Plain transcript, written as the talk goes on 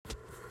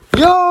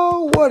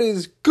Yo, what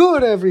is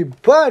good,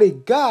 everybody?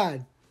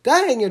 God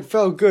dang, it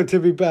felt good to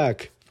be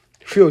back.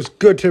 Feels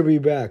good to be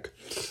back.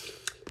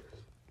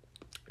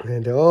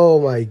 And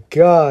oh my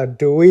God,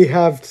 do we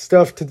have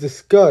stuff to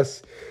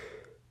discuss?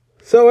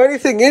 So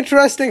anything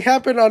interesting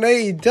happened on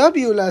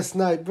AEW last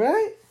night,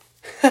 right?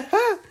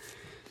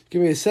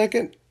 Give me a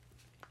second.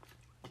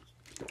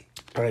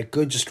 All right,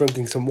 good. Just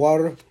drinking some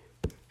water.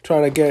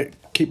 Trying to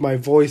keep my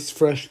voice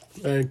fresh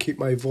and keep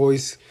my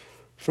voice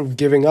from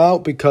giving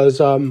out because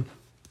the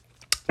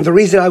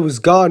reason I was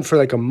gone for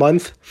like a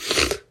month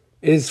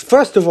is,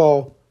 first of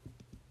all,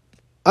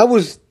 I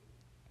was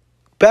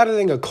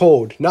battling a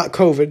cold, not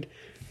COVID.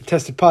 I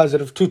tested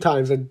positive 2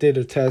 times. I did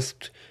a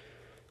test.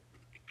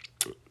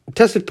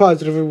 Tested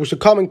positive. It was a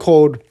common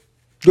cold,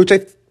 which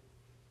I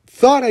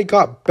thought I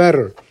got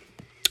better.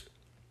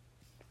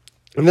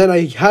 And then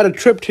I had a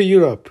trip to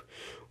Europe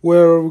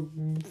where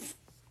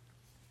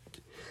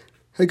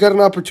I got an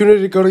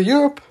opportunity to go to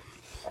Europe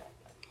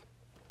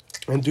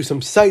and do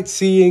some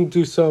sightseeing,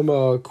 do some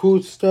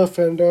cool stuff,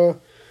 and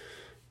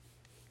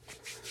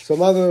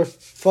some other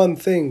fun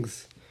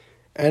things.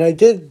 And I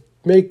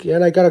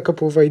got a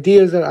couple of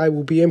ideas that I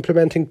will be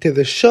implementing to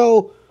the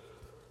show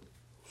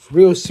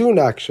real soon,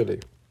 actually.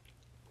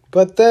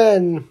 But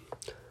then,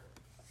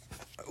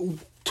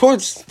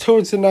 towards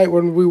the night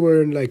when we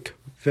were in, like,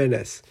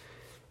 Venice,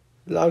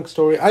 long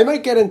story, I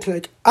might get into,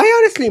 like,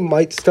 I honestly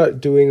might start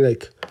doing,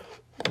 like,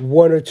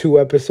 1 or 2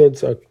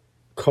 episodes a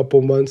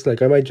couple months.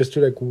 Like, I might just do,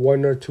 like,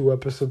 1 or 2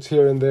 episodes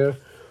here and there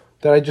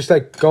that I just,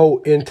 like, go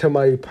into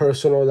my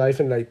personal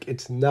life and, like,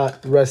 it's not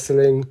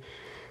wrestling.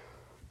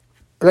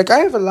 Like, I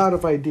have a lot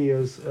of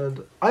ideas,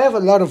 and I have a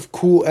lot of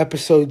cool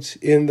episodes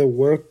in the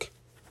work.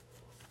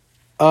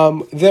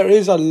 There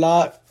is a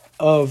lot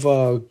of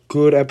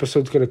good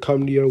episodes going to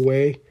come your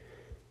way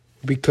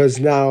because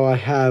now I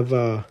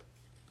have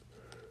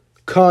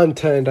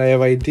content, I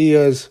have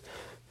ideas.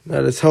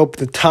 Now let's hope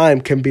the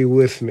time can be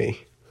with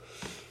me.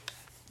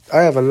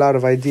 I have a lot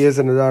of ideas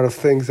and a lot of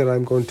things that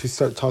I'm going to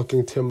start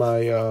talking to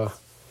my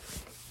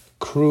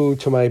crew,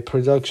 to my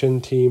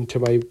production team, to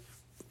my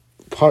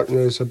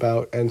partners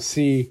about and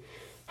see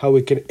how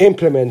we can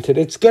implement it.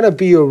 It's going to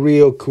be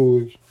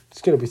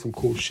it's going to be some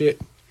cool shit.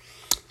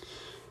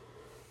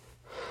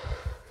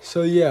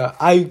 So yeah,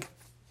 I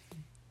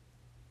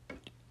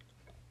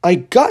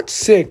got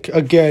sick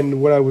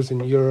again when I was in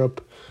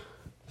Europe.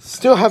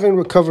 Still haven't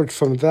recovered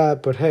from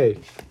that, but hey,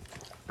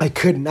 I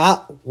could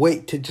not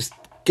wait to just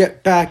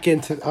get back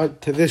into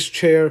this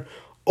chair,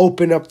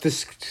 open up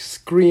this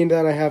screen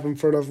that I have in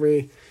front of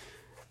me,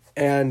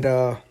 and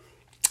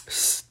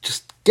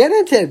just get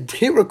into it,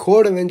 hit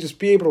record, and then just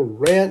be able to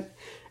rant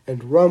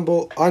and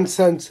rumble,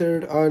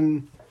 uncensored,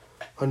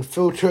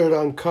 unfiltered,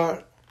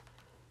 uncut.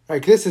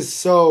 Like, this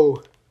is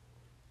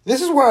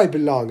where I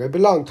belong. I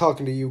belong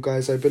talking to you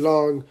guys. I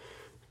belong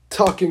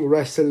talking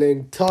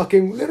wrestling,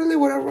 talking literally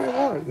whatever I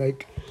want.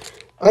 Like,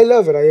 I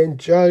love it. I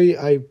enjoy.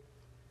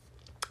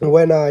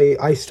 When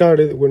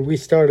we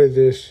started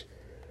this.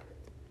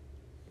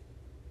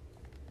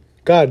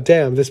 God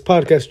damn, this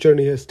podcast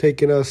journey has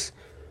taken us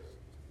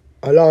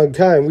a long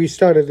time. We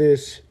started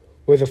this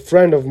with a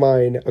friend of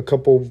mine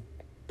early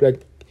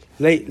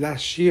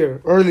last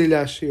year,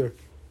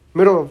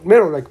 middle,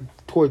 like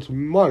towards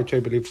March, I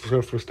believe, was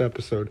our first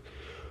episode.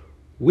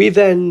 We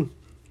then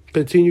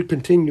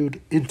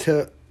continued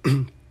into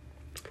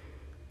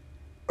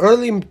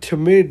early to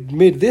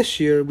mid this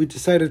year. We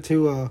decided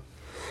to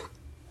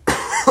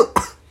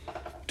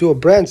do a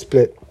brand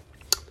split.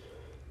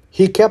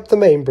 He kept the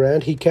main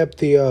brand. He kept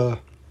the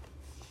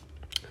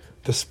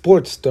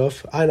sports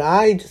stuff, and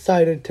I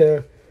decided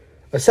to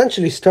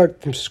essentially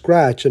start from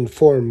scratch and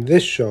form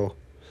this show.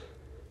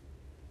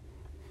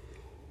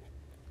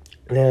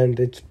 And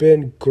it's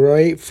been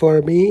great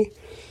for me.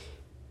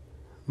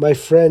 My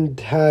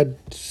friend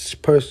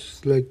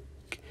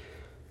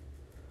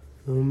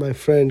my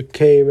friend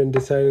came and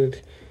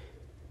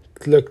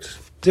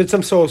did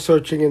some soul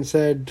searching and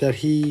said that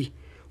he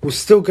was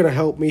still going to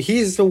help me.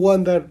 He's the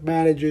one that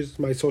manages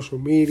my social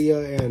media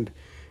and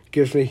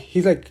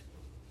he's like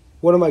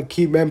one of my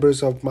key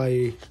members of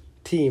my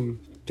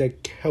team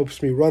that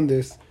helps me run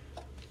this.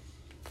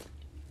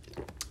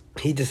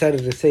 He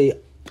decided to say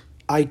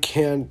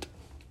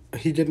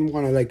he didn't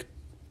want to like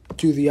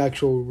do the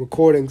actual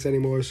recordings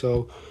anymore,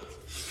 so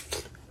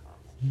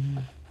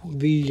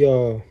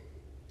the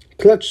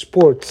Clutch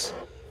Sports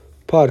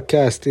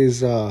podcast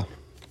is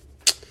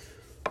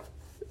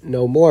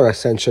no more,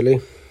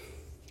 essentially.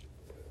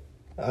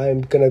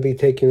 I'm going to be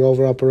taking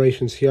over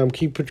operations here. I'm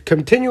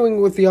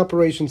continuing with the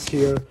operations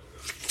here,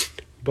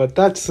 but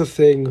that's the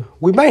thing.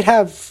 We might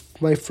have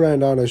my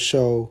friend on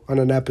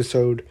an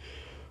episode,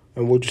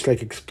 and we'll just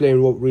like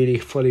explain what really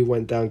fully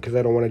went down, because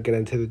I don't want to get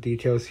into the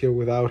details here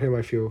without him.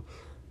 I feel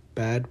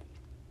bad.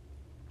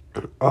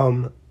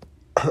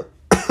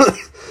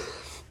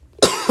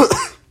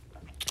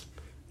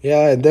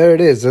 Yeah, and there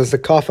it is. There's the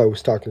cough I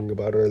was talking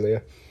about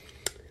earlier.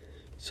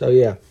 So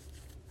yeah,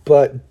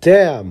 but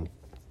damn,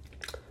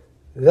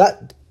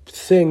 that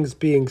thing's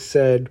being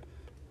said.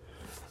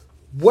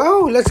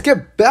 Well, let's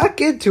get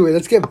back into it.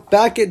 Let's get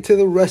back into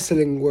the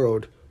wrestling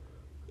world.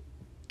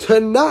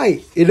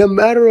 Tonight,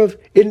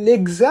 in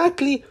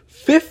exactly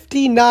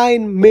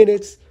 59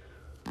 minutes,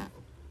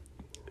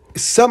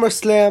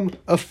 SummerSlam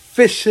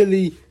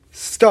officially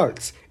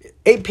starts.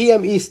 8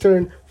 p.m.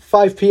 Eastern,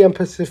 5 p.m.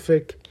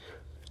 Pacific.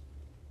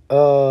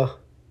 I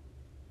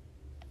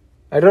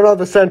don't know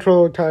the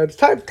central times.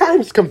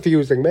 Time's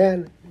confusing,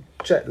 man.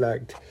 Jet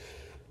lagged.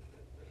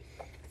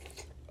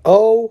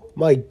 Oh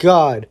my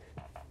God.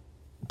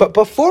 But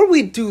before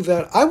we do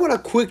that, I want to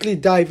quickly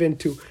dive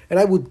into, and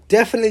I will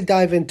definitely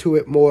dive into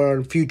it more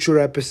on future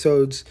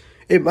episodes.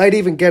 It might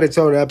even get its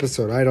own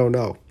episode. I don't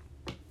know.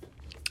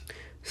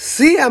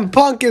 CM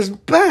Punk is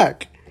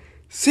back.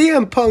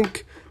 CM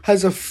Punk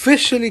has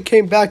officially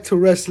came back to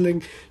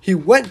wrestling. He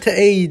went to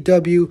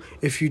AEW.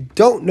 If you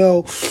don't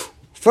know,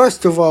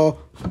 first of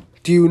all,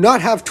 do you not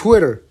have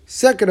Twitter?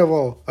 Second of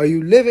all, are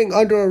you living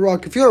under a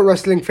rock? If you're a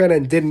wrestling fan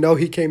and didn't know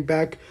he came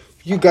back,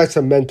 you got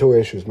some mental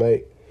issues,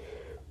 mate.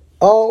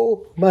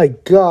 Oh my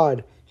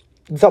God.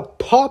 The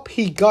pop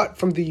he got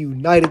from the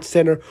United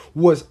Center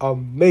was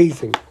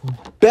amazing.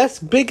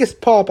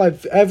 Biggest pop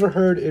I've ever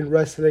heard in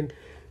wrestling.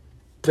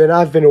 And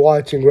I've been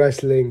watching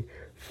wrestling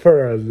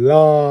for a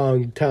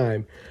long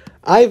time.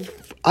 I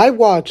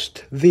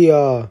watched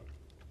the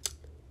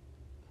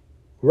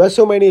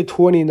WrestleMania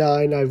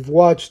 29. I've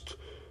watched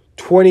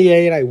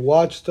 28. I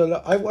watched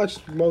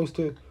most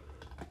of.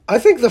 I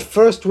think the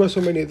first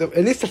WrestleMania,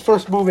 at least the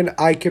first moment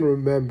I can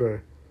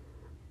remember.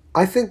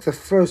 I think the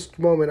first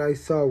moment I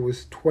saw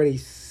was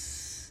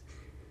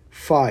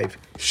 25.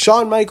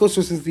 Shawn Michaels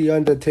versus The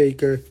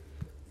Undertaker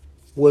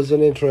was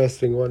an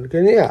interesting one.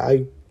 And yeah,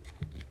 I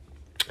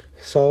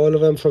saw all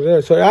of them from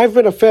there. So I've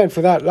been a fan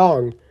for that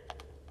long.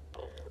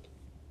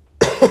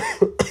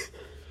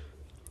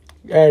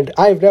 And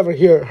I've never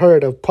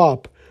heard of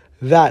pop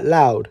that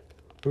loud.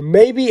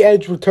 Maybe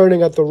Edge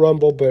returning at the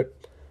Rumble, but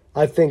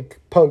I think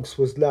Punk's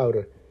was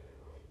louder.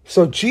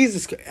 So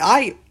Jesus,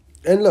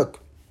 and look,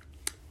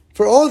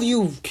 for all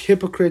you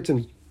hypocrites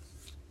and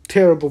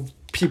terrible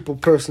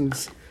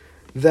persons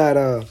that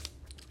are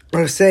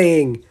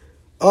saying,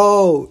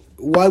 oh,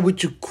 why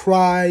would you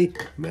cry?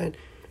 Man,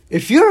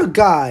 if you're a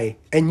guy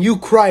and you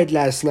cried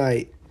last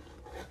night,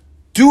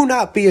 do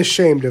not be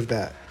ashamed of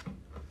that.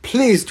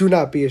 Please do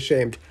not be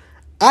ashamed.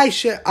 I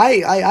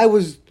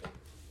was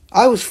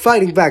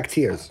fighting back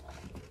tears.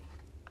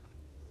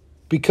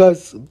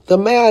 Because the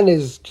man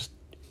is just,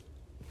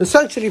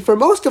 essentially, for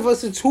most of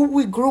us, it's who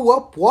we grew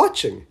up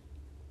watching.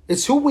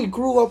 It's who we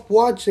grew up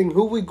watching,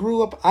 who we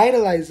grew up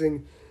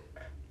idolizing.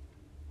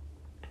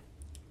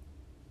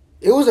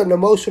 It was an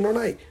emotional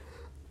night.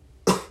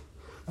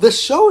 The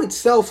show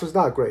itself is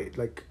not great.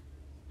 Like,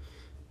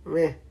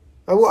 meh.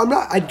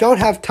 I don't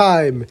have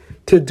time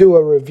to do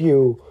a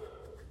review.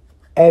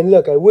 And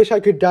look, I wish I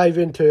could dive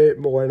into it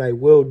more, and I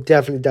will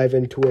definitely dive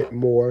into it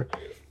more.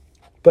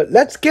 But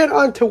let's get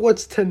on to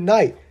what's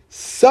tonight.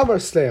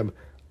 SummerSlam.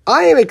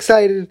 I am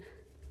excited.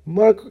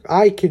 Mark,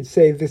 I could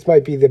say this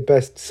might be the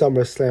best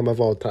SummerSlam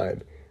of all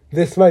time.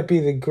 This might be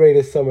the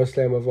greatest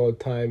SummerSlam of all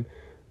time.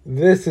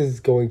 This is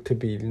going to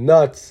be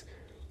nuts.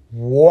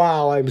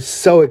 Wow, I'm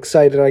so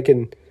excited. I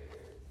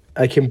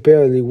can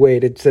barely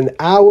wait. It's an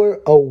hour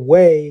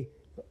away.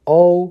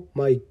 Oh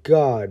my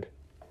God.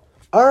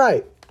 All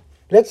right,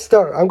 let's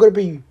start. I'm going to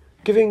be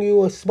giving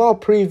you a small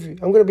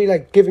preview. I'm going to be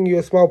giving you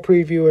a small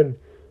preview and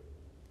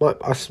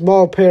a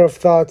small pair of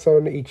thoughts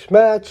on each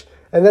match.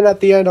 And then at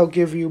the end, I'll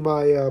give you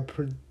my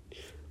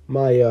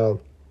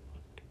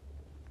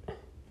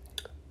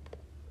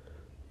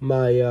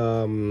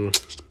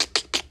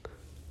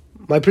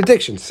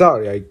predictions.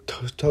 Sorry, I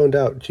toned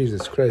out.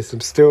 Jesus Christ,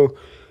 I'm still.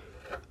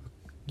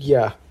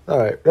 Yeah. All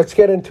right, let's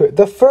get into it.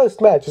 The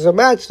first match is a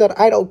match that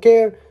I don't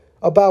care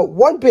about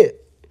one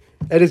bit,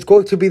 and it's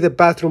going to be the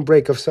bathroom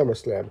break of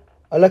SummerSlam.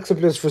 Alexa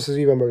Bliss versus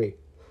Eva Marie.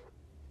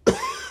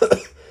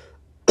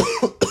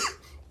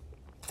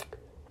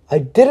 I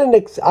didn't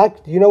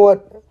you know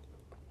what?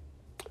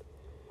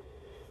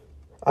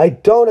 I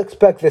don't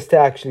expect this to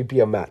actually be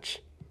a match.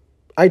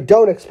 I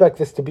don't expect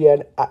this to be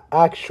an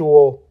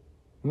actual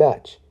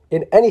match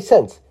in any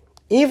sense.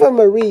 Eva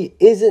Marie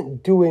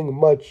isn't doing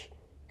much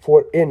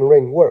for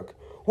in-ring work,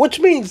 which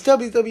means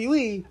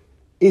WWE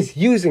is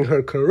using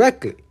her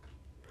correctly.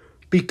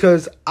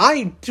 Because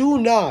I do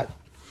not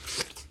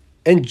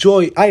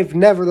I've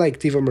never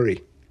liked Eva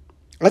Marie.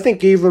 I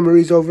think Eva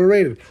Marie's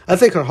overrated. I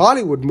think her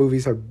Hollywood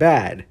movies are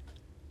bad.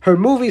 Her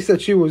movies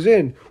that she was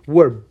in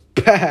were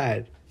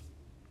bad.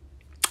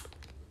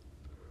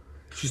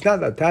 She's not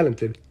that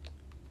talented.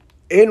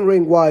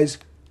 In-ring wise,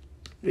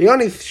 the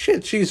only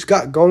shit she's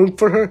got going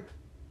for her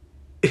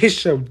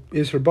is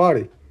her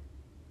body.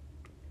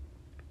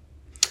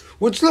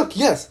 Which, look,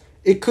 yes,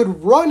 it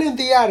could run in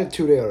the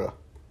Attitude Era.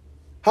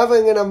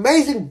 Having an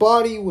amazing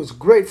body was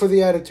great for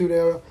the Attitude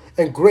Era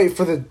and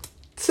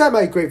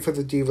semi-great for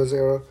the Divas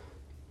Era.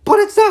 But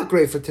it's not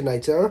great for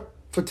today's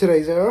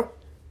era.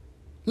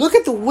 Look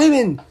at the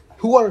women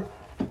who are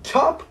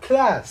top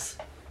class.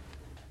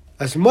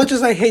 As much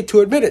as I hate to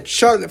admit it,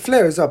 Charlotte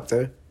Flair is up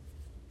there.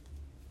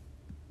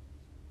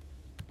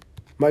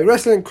 My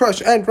wrestling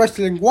crush and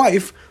wrestling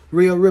wife,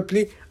 Rhea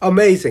Ripley,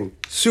 amazing.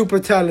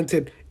 Super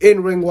talented,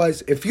 in-ring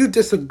wise. If you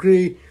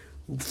disagree,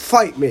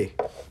 fight me.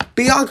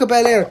 Bianca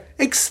Belair,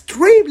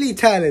 extremely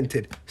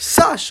talented.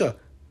 Sasha,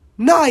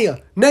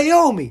 Nia,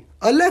 Naomi,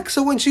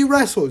 Alexa when she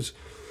wrestles.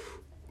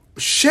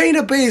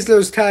 Shayna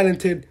Baszler's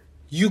talented.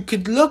 You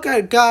could look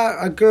at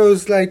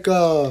girls like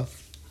Asuka.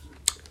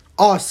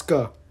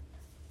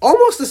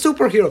 Almost a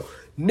superhero.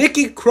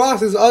 Nikki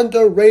Cross is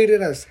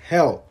underrated as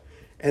hell.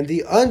 And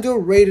the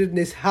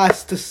underratedness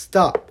has to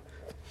stop.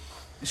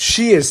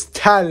 She is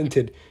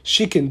talented.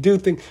 She can do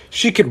things.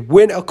 She can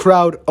win a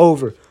crowd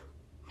over.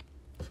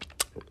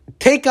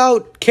 Take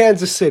out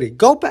Kansas City.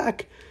 Go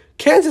back.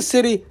 Kansas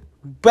City,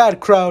 bad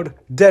crowd,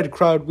 dead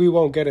crowd. We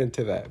won't get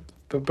into that.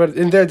 But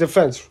in their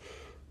defense,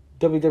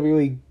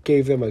 WWE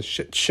gave them a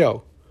shit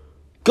show.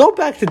 Go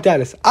back to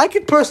Dallas. I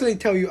can personally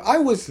tell you, I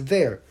was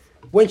there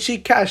when she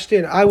cashed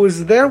in. I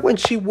was there when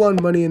she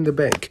won Money in the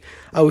Bank.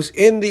 I was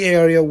in the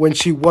area when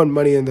she won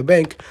Money in the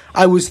Bank.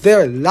 I was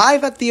there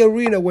live at the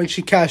arena when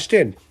she cashed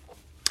in.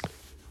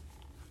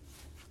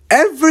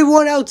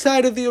 Everyone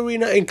outside of the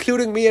arena,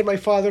 including me and my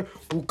father,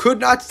 could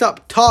not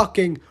stop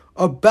talking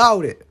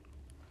about it.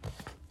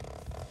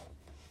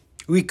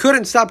 We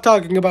couldn't stop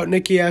talking about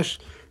Nikki Ash,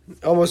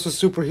 almost a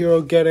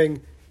superhero,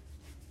 getting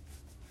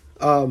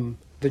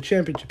the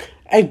championship.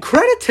 And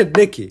credit to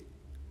Nikki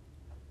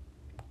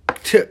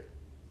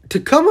to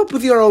come up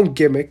with your own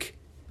gimmick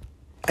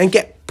and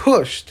get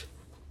pushed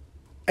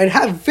and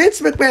have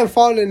Vince McMahon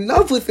fall in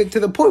love with it to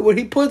the point where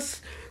he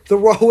puts the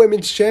Raw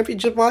Women's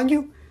Championship on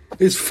you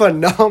is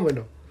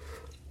phenomenal.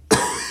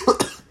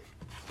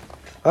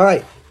 All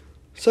right.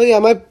 So yeah,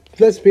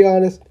 let's be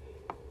honest.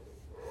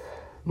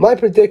 My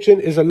prediction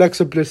is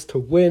Alexa Bliss to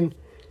win.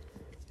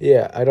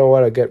 Yeah, I don't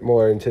want to get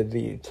more into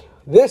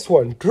this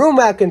one. Drew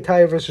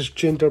McIntyre versus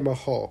Jinder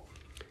Mahal.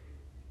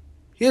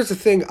 Here's the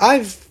thing.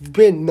 I've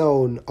been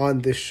known on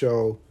this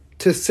show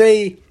to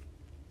say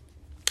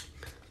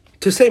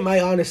my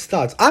honest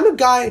thoughts. I'm a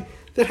guy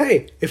that,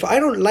 hey, if I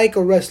don't like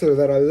a wrestler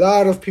that a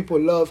lot of people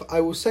love, I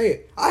will say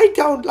it. I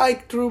don't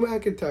like Drew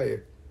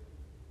McIntyre.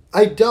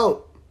 I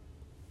don't.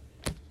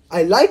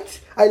 I liked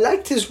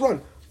his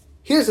run.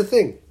 Here's the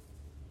thing.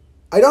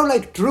 I don't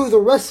like Drew the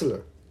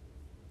wrestler.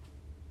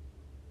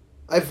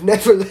 I've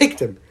never liked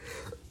him.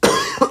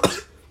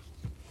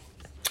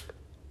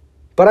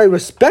 But I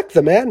respect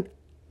the man.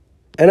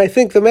 And I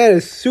think the man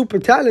is super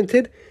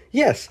talented.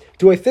 Yes.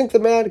 Do I think the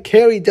man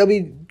carried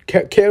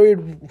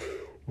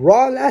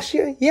Raw last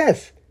year?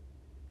 Yes.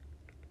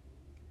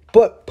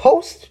 But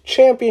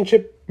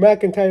post-championship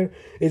McIntyre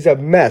is a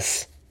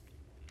mess.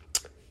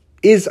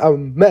 He's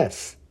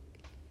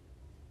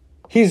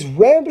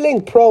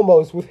rambling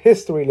promos with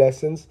history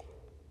lessons.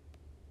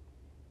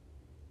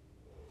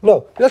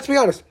 No, let's be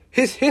honest.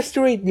 His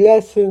history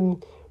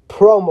lesson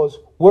promos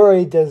were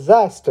a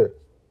disaster.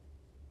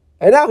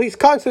 And now he's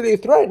constantly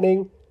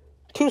threatening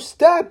to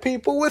stab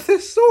people with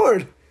his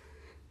sword.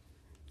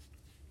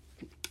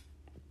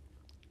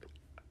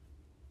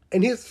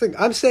 And here's the thing.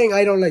 I'm saying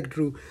I don't like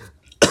Drew.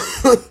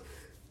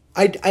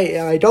 I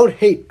don't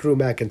hate Drew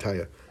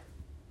McIntyre.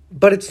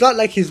 But it's not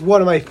like he's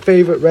one of my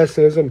favorite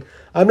wrestlers. And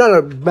I'm not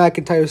a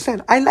McIntyre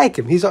fan. I like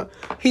him.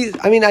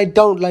 I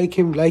don't like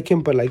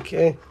him, but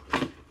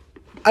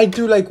I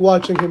do like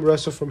watching him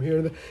wrestle from here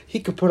and there. He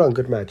could put on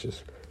good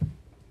matches.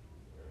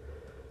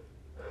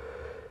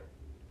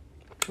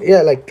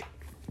 Yeah, I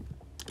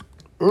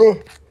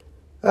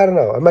don't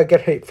know. I might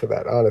get hate for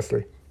that,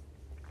 honestly.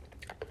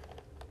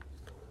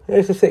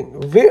 Here's the thing.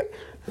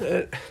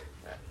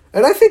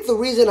 And I think the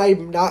reason I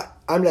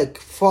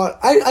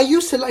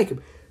used to like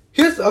him.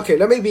 Okay,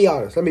 let me be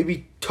honest. Let me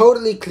be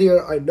totally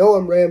clear. I know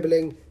I'm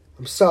rambling.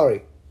 I'm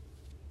sorry.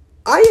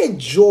 I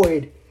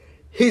enjoyed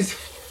his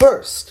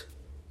first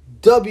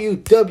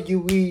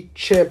WWE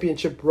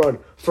Championship run.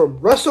 From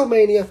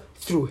WrestleMania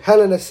through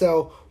Hell in a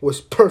Cell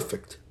was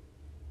perfect.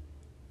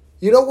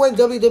 You know when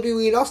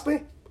WWE lost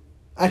me?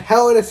 At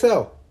Hell in a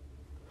Cell.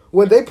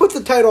 When they put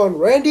the title on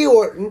Randy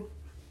Orton,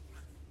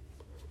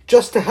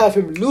 just to have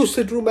him lose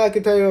to Drew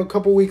McIntyre a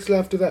couple weeks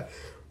after that.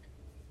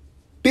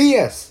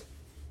 BS.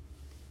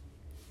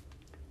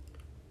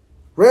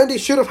 Randy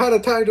should have had a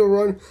title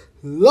run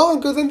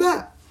longer than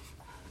that.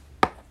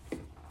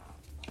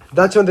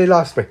 That's when they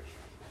lost me.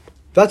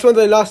 That's when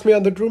they lost me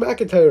on the Drew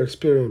McIntyre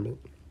experiment.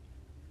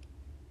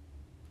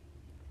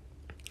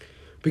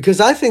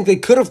 Because I think they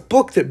could have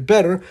booked it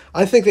better.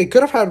 I think they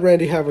could have had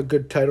Randy have a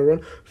good title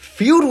run.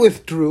 Feud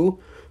with Drew.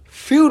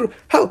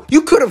 Hell,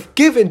 you could have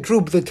given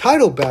Drew the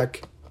title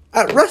back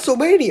at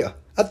WrestleMania.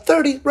 At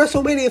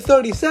WrestleMania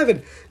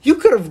 37. You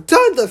could have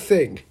done the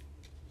thing.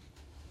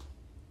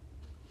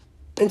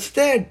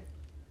 Instead,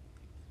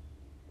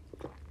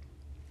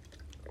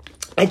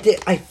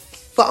 I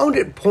found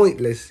it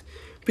pointless.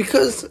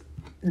 Because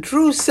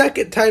Drew's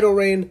second title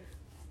reign,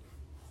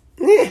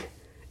 it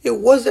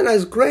wasn't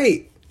as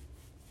great.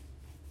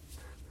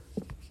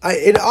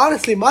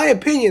 Honestly, my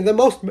opinion, the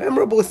most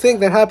memorable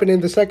thing that happened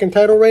in the second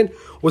title reign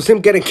was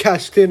him getting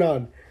cashed in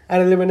on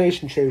at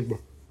Elimination Chamber.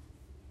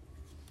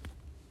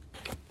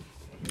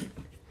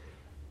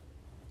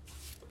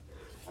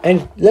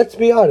 And let's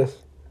be honest.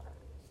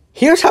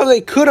 Here's how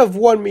they could have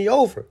won me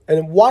over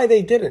and why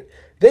they didn't.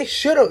 They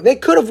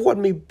could have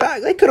won me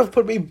back. They could have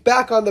put me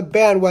back on the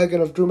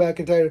bandwagon of Drew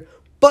McIntyre,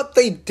 but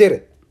they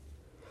didn't.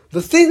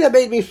 The thing that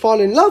made me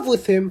fall in love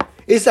with him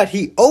is that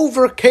he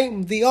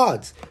overcame the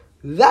odds.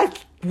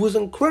 That was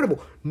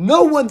incredible.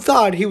 No one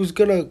thought he was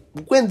going to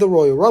win the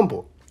Royal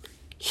Rumble.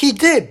 He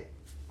did.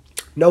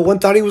 No one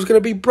thought he was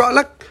going to be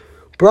Brock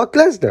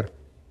Lesnar.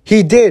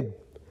 He did.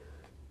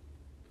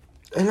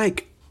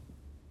 And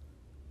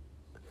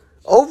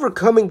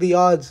overcoming the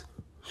odds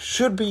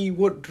should be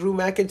what Drew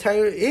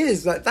McIntyre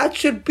is. That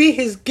should be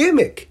his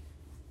gimmick.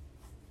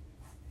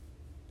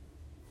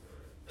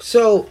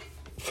 So,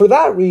 for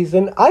that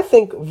reason, I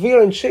think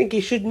Veer and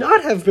Shanky should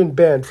not have been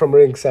banned from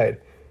ringside.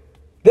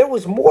 There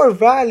was more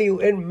value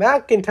in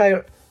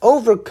McIntyre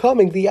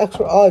overcoming the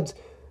extra odds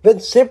than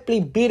simply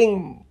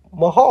beating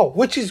Mahal,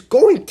 which he's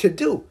going to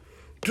do.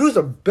 Drew's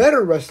a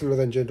better wrestler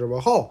than Jinder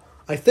Mahal.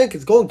 I think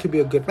it's going to be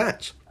a good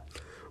match.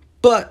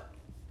 But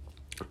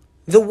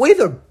the way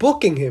they're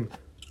booking him,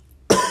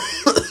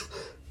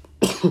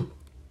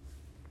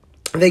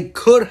 they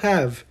could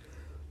have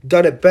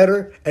done it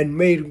better and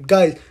made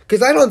guys...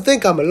 Because I don't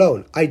think I'm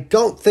alone. I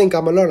don't think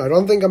I'm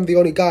the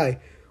only guy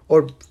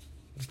or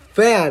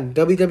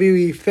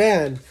WWE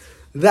fan,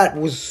 that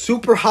was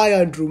super high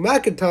on Drew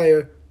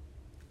McIntyre,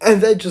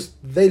 and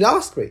they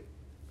lost me.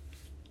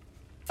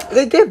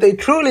 They did. They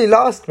truly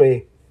lost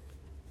me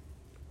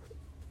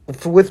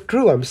with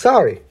Drew. I'm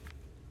sorry.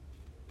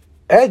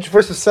 Edge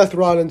versus Seth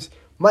Rollins.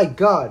 My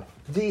God.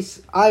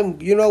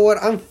 You know what?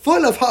 I'm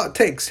full of hot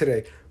takes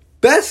today.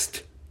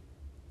 Best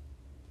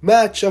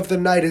match of the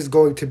night is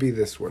going to be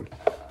this one.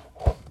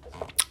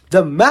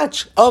 The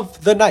match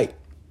of the night.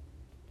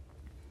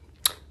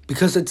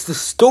 Because it's the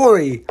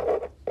story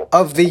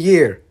of the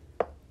year.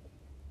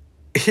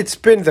 It's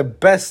been the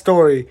best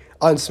story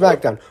on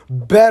SmackDown.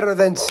 Better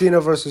than Cena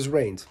versus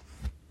Reigns.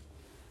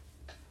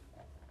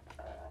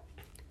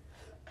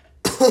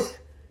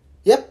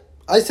 Yep,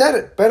 I said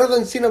it. Better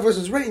than Cena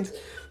versus Reigns.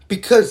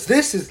 Because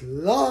this is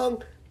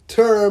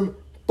long-term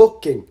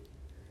booking.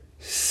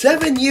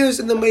 7 years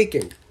in the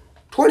making.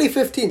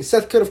 2015,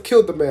 Seth could have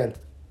killed the man.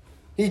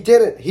 He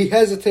didn't. He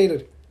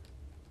hesitated.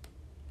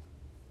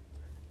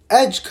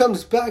 Edge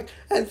comes back,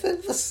 and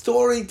then the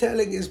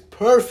storytelling is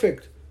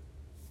perfect.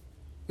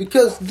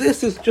 Because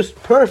this is just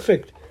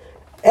perfect.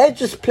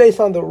 Edge's place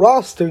on the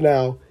roster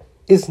now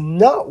is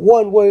not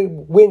one where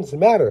wins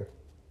matter.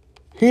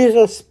 He is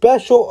a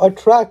special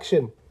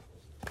attraction.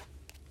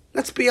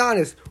 Let's be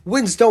honest,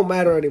 wins don't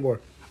matter anymore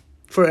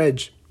for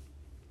Edge.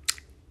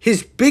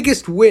 His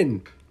biggest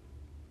win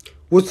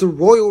was the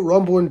Royal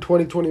Rumble in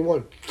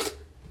 2021.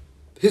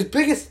 His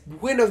biggest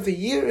win of the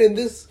year in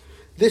this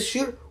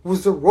year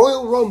was the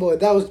Royal Rumble, and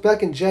that was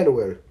back in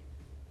January.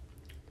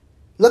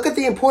 Look at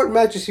the important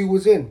matches he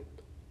was in.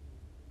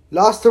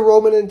 Lost to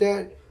Roman and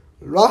Dan.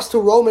 Lost to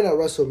Roman at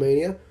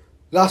WrestleMania.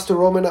 Lost to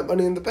Roman at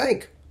Money in the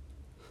Bank.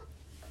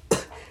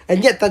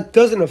 And yet that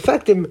doesn't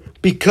affect him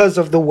because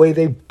of the way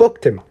they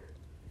booked him.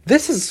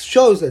 This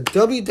shows that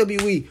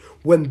WWE,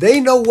 when they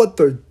know what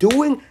they're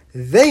doing,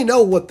 they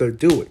know what they're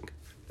doing.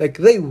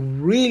 They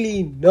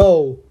really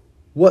know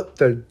what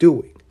they're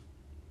doing.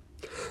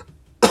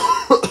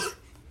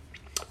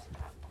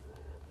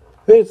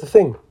 Here's the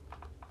thing.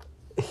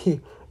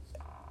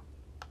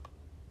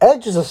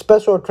 Edge is a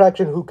special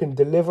attraction who can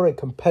deliver a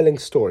compelling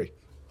story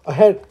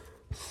ahead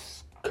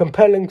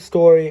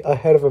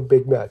of a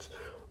big match.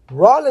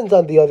 Rollins,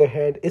 on the other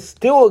hand, is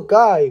still a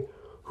guy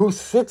who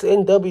sits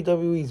in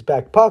WWE's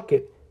back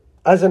pocket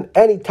as an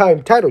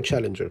anytime title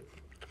challenger.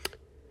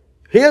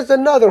 Here's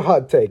another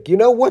hot take. You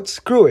know what?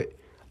 Screw it.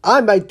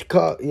 I might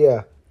call...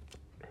 Yeah.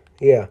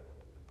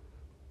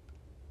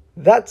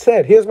 That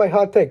said, here's my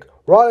hot take.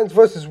 Rollins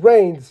versus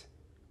Reigns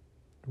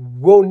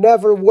will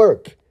never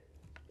work.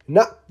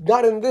 Not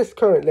in this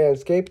current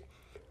landscape.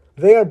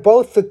 They are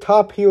both the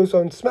top heels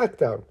on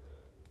SmackDown.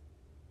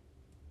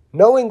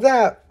 Knowing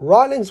that,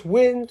 Rollins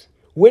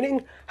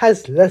winning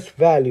has less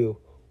value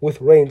with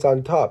Reigns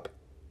on top.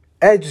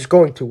 Edge is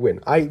going to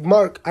win.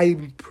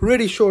 I'm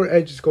pretty sure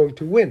Edge is going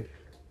to win.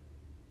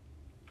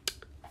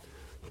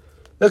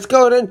 Let's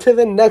go into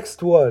the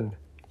next one.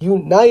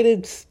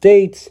 United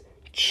States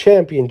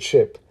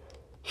Championship.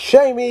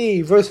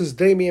 Sheamus versus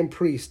Damian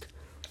Priest.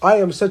 I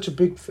am such a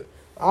big fan.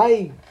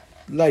 I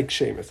like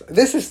Sheamus.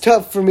 This is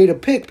tough for me to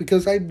pick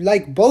because I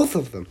like both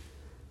of them.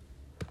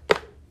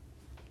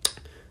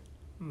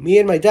 Me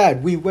and my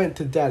dad, we went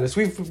to Dallas.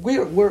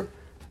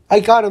 I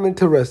got him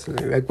into wrestling.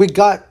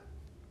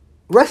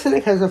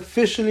 Wrestling has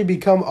officially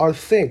become our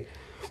thing.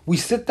 We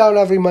sit down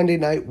every Monday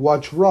night,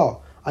 watch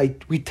Raw.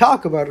 We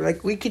talk about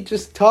it. We could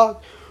just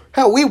talk.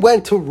 Hell, we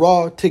went to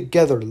Raw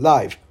together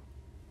live.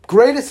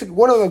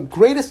 One of the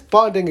greatest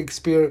bonding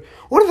experience.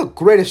 One of the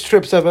greatest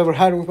trips I've ever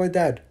had with my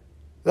dad.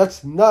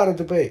 That's not a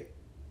debate.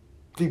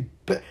 The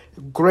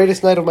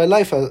greatest night of my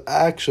life,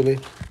 actually.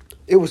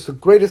 It was the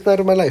greatest night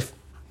of my life.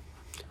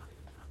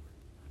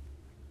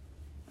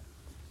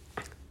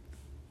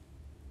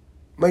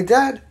 My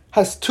dad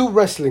has 2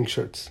 wrestling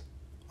shirts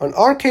an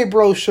RK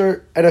Bro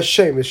shirt, and a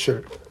Sheamus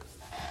shirt.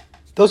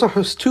 Those are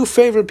his two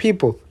favorite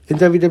people in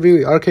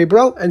WWE, RK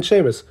Bro and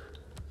Sheamus.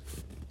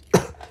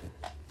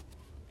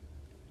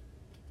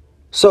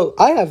 So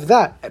I have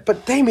that.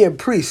 But Damian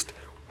Priest,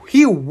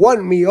 he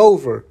won me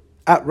over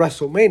at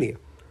WrestleMania.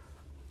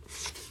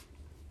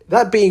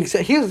 That being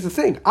said, here's the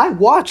thing. I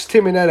watched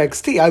him in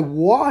NXT.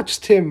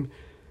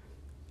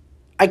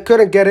 I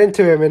couldn't get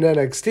into him in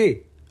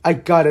NXT. I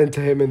got into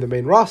him in the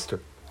main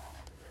roster.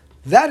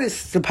 That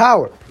is the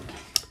power.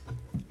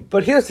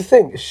 But here's the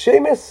thing.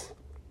 Sheamus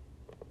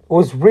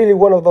was really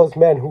one of those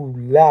men who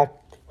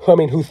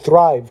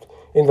thrived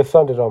in the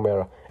Thunderdome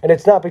era. And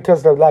it's not because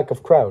of the lack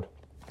of crowd.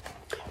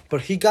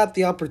 But he got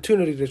the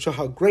opportunity to show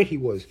how great he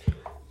was.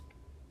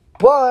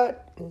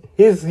 But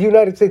his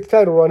United States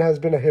title run has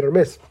been a hit or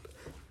miss.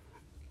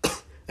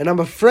 And I'm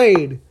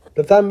afraid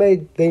that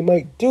they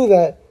might do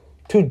that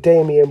to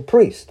Damian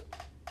Priest.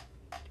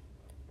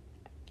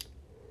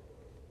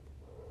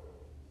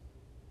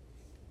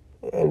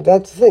 And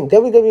that's the thing.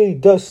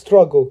 WWE does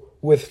struggle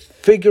with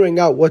figuring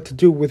out what to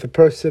do with a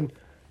person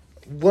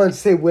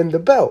once they win the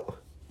belt.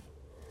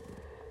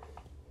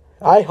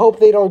 I hope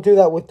they don't do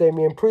that with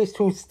Damian Priest,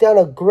 who's done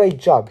a great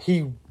job.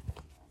 He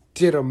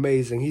did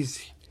amazing.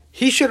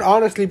 He should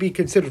honestly be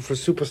considered for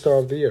Superstar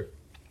of the Year.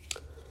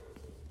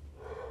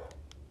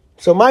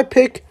 So my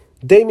pick,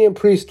 Damian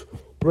Priest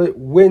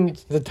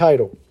wins the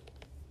title.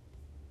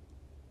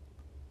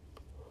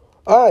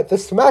 Alright, the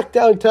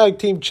SmackDown Tag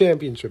Team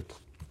Championship.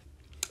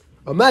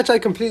 A match I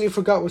completely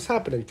forgot was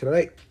happening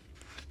tonight.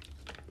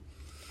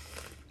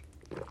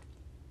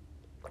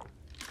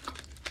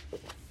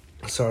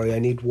 Sorry, I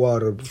need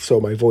water so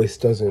my voice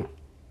doesn't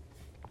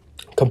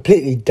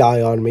completely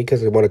die on me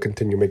because I want to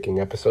continue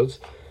making episodes.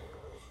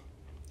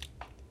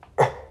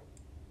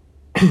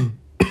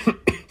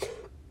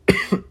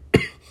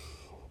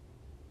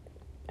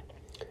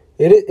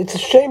 It's a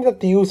shame that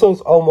the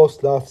Usos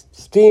almost lost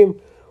steam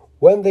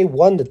when they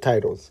won the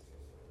titles.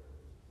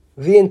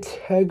 The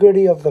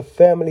integrity of the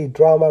family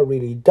drama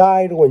really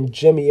died when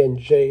Jimmy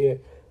J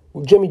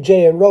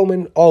and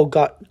Roman all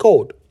got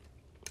gold.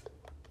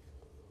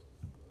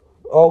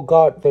 All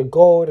got the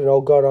gold and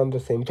all got on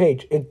the same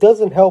page. It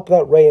doesn't help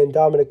that Rey and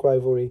Dominic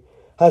rivalry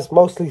has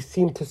mostly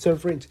seemed to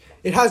serve Reigns.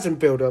 It hasn't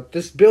built up.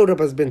 This build-up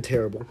has been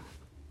terrible.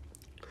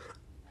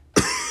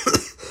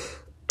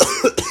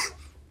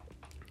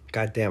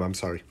 God damn, I'm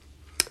sorry.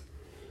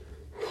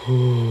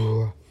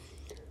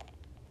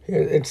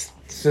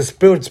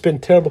 It's been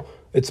terrible.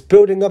 It's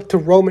building up to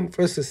Roman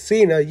versus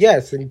Cena.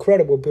 Yes,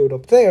 incredible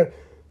build-up there.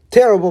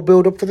 Terrible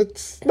build-up for the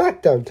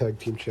SmackDown Tag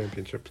Team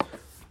Championship.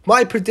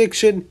 My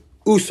prediction,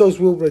 Usos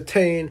will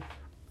retain.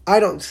 I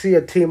don't see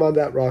a team on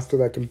that roster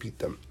that can beat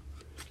them.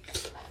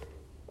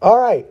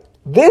 Alright,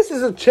 this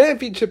is a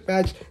championship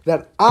match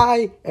that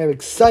I am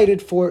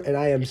excited for, and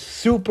I am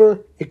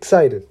super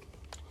excited.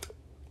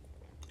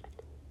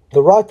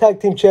 The Raw Tag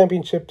Team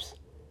Championships,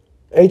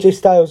 AJ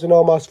Styles and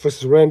Omos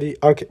versus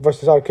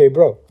versus RK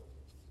Bro.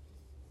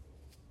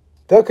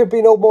 There could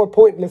be no more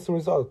pointless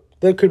result.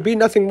 There could be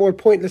nothing more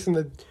pointless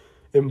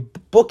in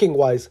booking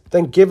wise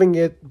than giving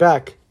it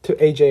back to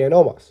AJ and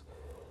Omos.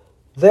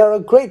 They're a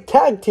great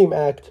tag team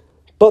act,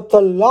 but the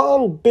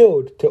long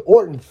build to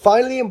Orton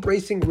finally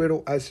embracing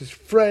Riddle as his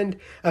friend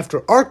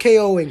after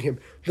RKOing him.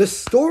 The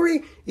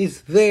story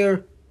is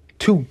there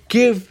to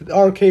give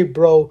RK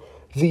Bro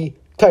the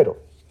title.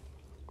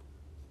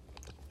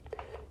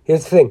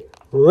 Here's the thing.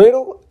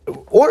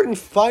 Orton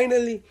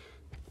finally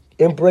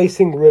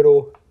embracing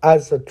Riddle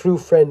as a true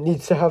friend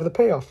needs to have the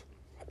payoff.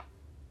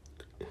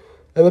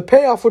 And the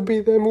payoff would be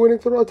them winning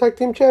the Raw Tag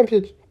Team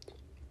Championship.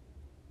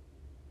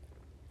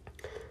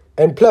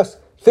 And plus,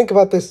 think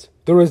about this.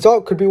 The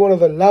result could be one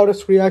of the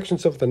loudest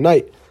reactions of the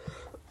night.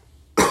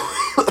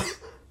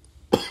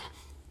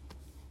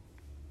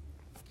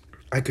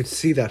 I could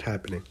see that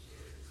happening.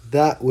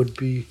 That would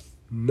be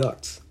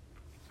nuts.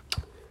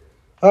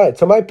 Alright,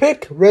 so my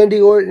pick, Randy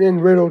Orton and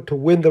Riddle to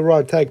win the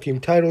Raw Tag Team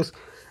titles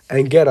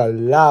and get a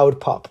loud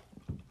pop.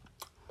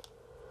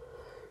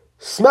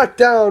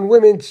 SmackDown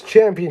Women's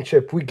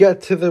Championship. We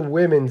get to the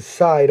women's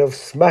side of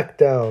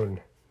SmackDown.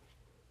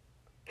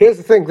 Here's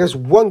the thing. There's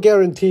one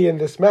guarantee in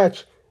this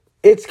match.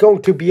 It's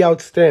going to be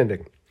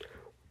outstanding.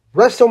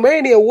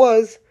 WrestleMania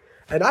was,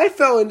 and I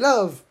fell in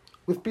love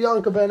with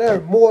Bianca Belair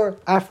more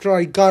after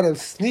I got a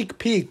sneak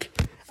peek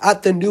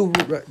at the new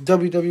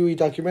WWE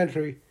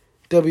documentary,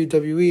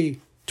 WWE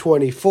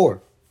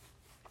 24,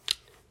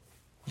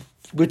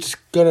 which is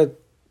going to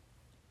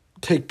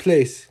take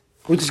place,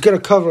 which is going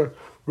to cover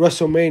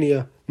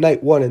WrestleMania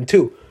Night 1 and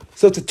 2.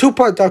 So it's a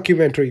two-part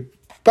documentary.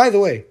 By the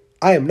way,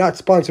 I am not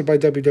sponsored by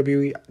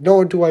WWE,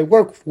 nor do I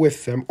work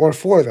with them or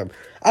for them.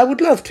 I would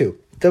love to.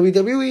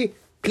 WWE,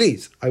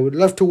 please, I would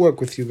love to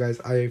work with you guys.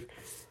 I've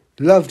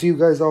loved you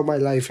guys all my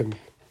life, and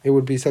it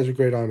would be such a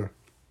great honor.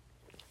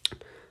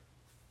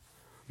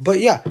 But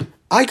yeah,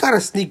 I got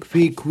a sneak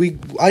peek.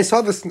 I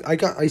saw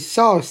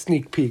a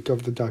sneak peek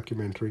of the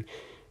documentary,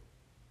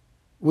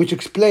 which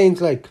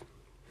explains like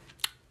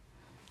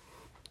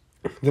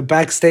the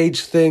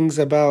backstage things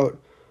about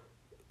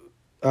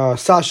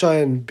Sasha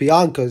and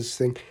Bianca's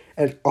thing,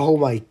 and oh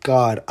my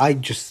god, I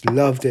just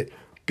loved it.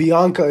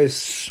 Bianca is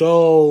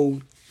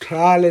so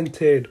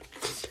talented,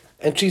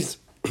 and she's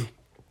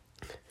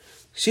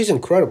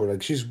incredible.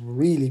 Like, she's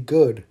really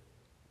good.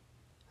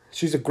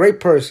 She's a great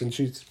person.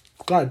 She's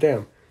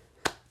goddamn.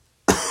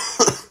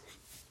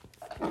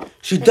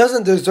 She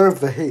doesn't deserve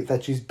the hate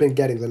that she's been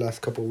getting the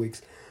last couple of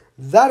weeks.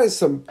 That is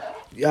some.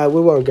 Yeah, we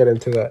won't get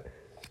into that.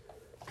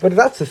 But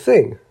that's the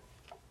thing.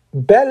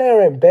 Belair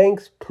and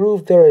Banks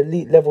proved their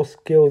elite level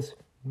skills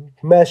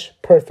mesh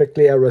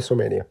perfectly at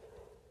WrestleMania.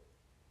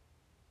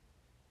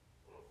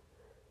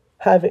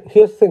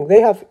 Here's the thing.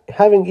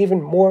 Having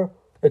even more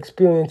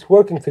experience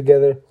working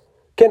together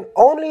can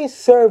only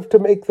serve to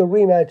make the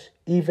rematch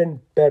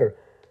even better.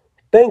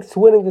 Banks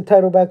winning the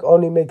title back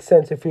only makes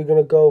sense if you're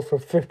going to go for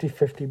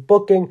 50-50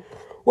 booking,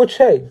 which,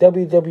 hey,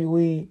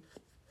 WWE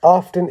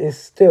often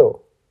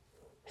still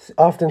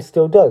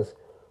does.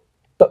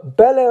 But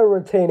Belair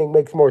retaining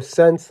makes more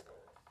sense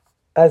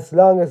as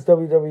long as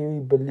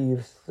WWE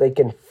believes they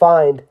can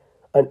find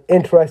an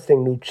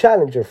interesting new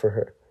challenger for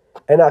her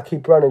and not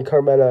keep running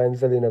Carmella and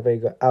Zelina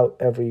Vega out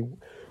every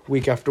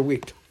week after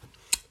week.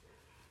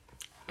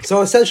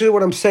 So essentially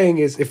what I'm saying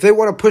is, if they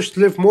want to push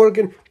Liv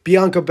Morgan,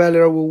 Bianca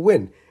Belair will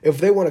win. If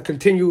they want to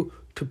continue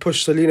to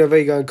push Zelina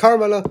Vega and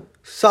Carmella,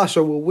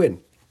 Sasha will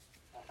win.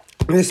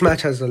 This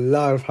match has a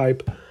lot of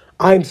hype.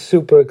 I'm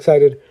super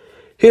excited.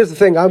 Here's the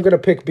thing, I'm going to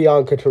pick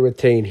Bianca to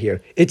retain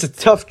here. It's a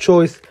tough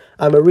choice.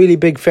 I'm a really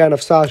big fan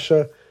of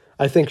Sasha.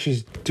 I think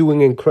she's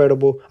doing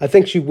incredible. I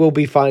think she will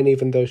be fine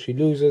even though she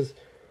loses.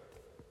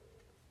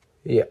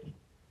 Yeah.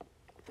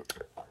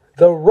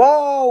 The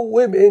Raw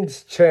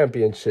Women's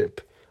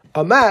Championship.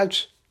 A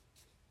match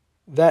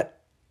that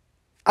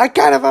I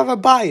kind of have a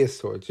bias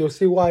towards. You'll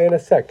see why in a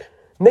sec.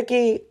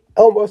 Nikki,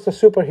 almost a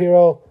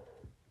superhero,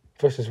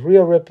 versus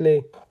Rhea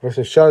Ripley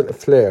versus Charlotte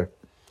Flair.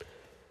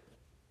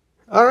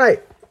 All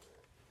right.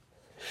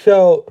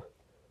 So,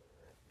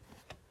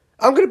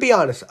 I'm going to be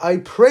honest. I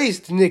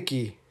praised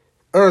Nikki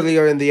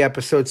earlier in the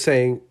episode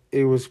saying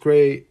it was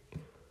great.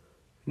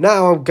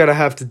 Now I'm going to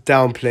have to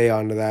downplay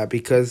on that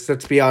because,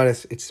 let's be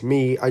honest, it's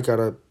me. I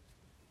gotta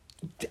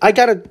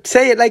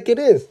say it like it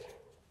is.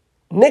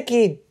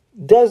 Nikki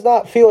does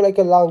not feel like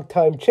a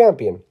long-time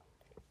champion.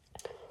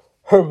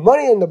 Her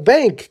Money in the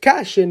Bank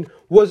cash-in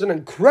was an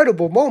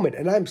incredible moment,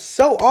 and I'm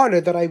so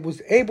honored that I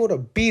was able to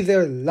be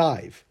there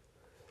live.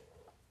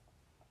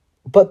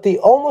 But the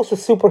almost a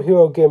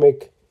superhero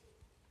gimmick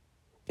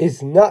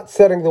is not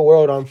setting the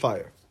world on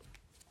fire.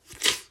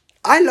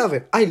 I love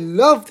it. I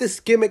love this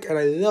gimmick, and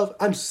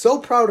I'm so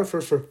proud of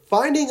her for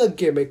finding a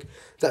gimmick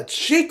that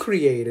she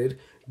created,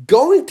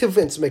 going to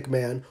Vince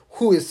McMahon,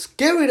 who is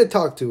scary to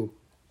talk to.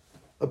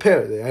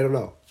 Apparently, I don't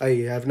know. I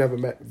have never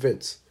met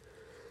Vince.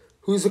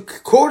 Who's,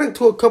 according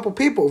to a couple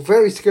people,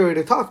 very scary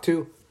to talk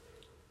to.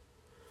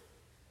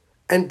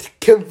 And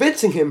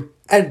convincing him,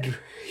 and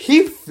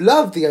he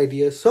loved the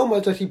idea so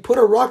much that he put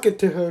a rocket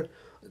to her,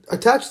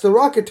 attached the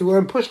rocket to her,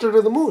 and pushed her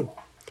to the moon.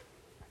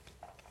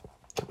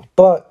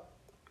 But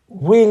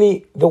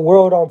really, the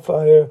world on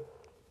fire,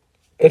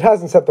 it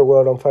hasn't set the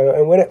world on fire.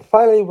 And when it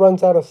finally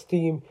runs out of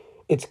steam,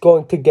 it's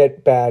going to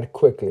get bad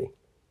quickly.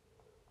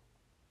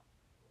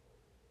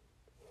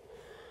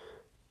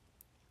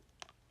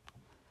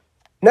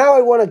 Now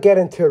I want to get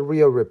into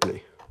Rhea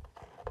Ripley.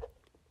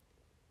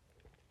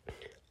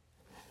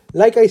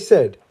 Like I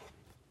said,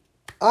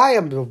 I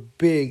am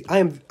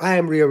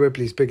Rhea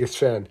Ripley's biggest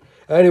fan.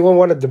 Anyone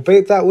want to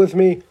debate that with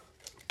me?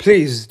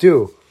 Please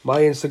do.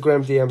 My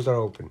Instagram DMs are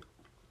open.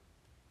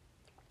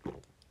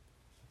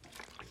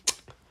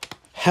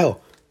 Hell,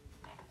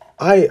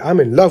 I'm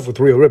in love with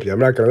Rhea Ripley. I'm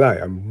not going to lie.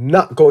 I'm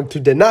not going to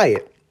deny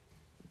it.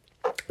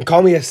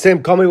 Call me a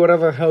simp. Call me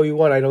whatever the hell you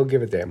want. I don't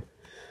give a damn.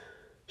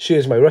 She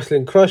is my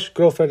wrestling crush,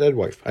 girlfriend, and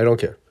wife. I don't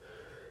care.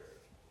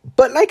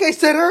 But like I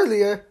said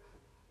earlier,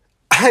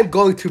 I'm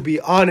going to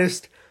be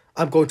honest.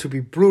 I'm going to be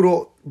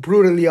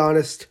brutally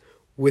honest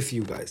with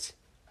you guys.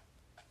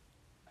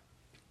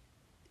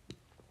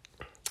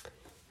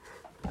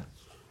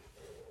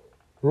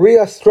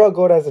 Rhea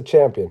struggled as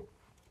champion.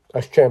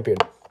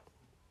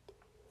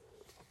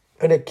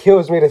 And it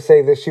kills me to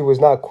say that she was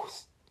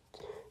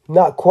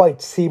not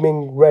quite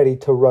seeming ready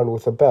to run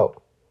with a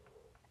belt.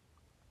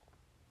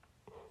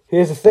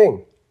 Here's the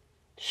thing.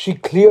 She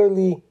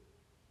clearly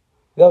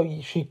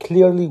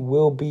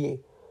will be.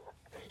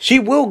 She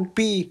will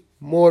be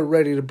more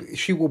ready to be.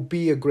 She will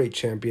be a great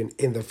champion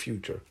in the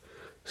future.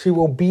 She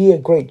will be a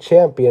great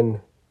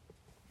champion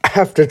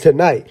after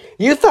tonight.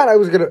 You thought I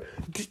was going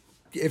to.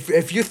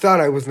 If you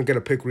thought I wasn't going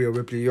to pick Rhea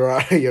Ripley, you're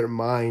out of your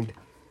mind.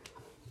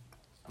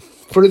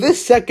 For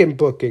this second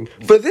booking,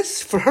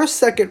 for her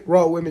second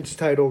Raw Women's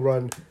title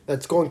run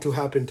that's going to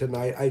happen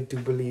tonight, I do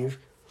believe.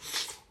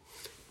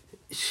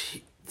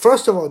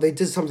 First of all, they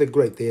did something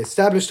great. They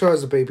established her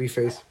as a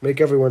babyface,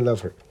 make everyone love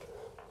her.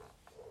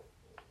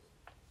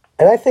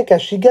 And I think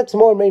as she gets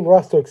more main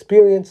roster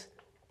experience,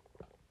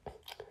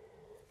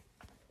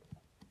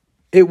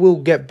 it will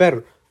get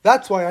better.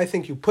 That's why I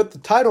think you put the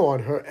title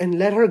on her and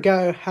let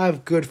her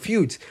have good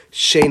feuds.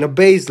 Shayna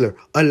Baszler,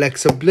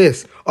 Alexa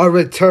Bliss, or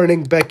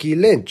returning Becky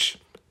Lynch.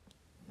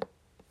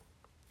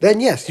 Then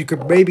yes, you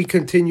could maybe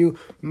continue.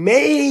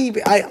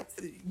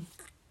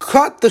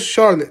 Cut the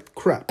Charlotte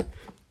crap.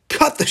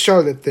 Cut the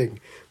Charlotte thing.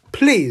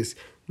 Please.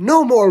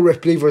 No more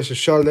Ripley versus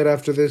Charlotte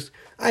after this.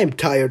 I am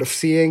tired of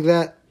seeing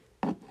that.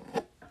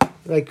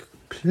 Like,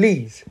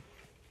 please.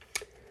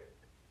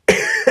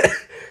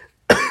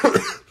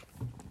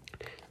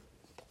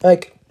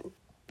 Like,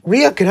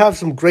 Rhea could have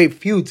some great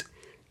feuds.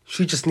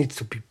 She just needs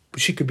to be...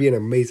 She could be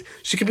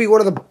She could be one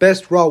of the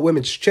best Raw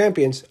Women's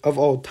Champions of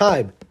all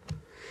time.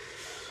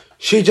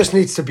 She just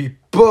needs to be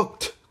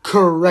booked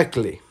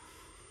correctly.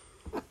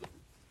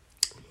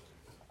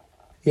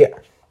 Yeah.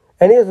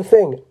 And here's the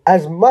thing.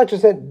 As much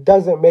as it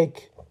doesn't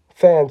make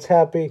fans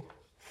happy,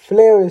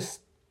 Flair is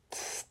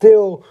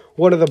still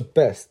one of the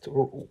best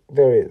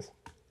there is.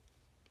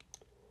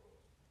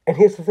 And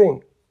here's the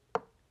thing.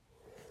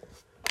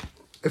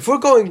 If we're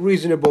going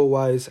reasonable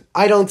wise,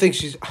 I don't think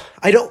she's...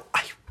 I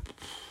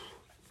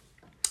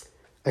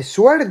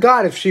swear to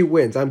God, if she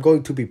wins, I'm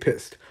going to be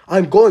pissed.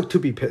 I'm going to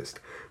be pissed.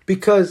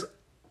 Because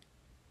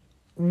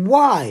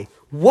why?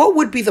 What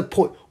would be the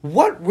point?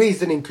 What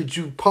reasoning could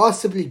you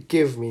possibly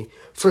give me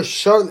for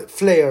Charlotte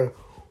Flair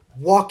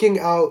walking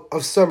out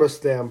of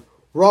SummerSlam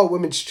Raw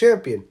Women's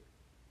Champion?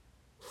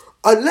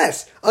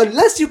 Unless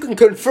you can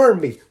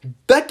confirm me,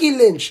 Becky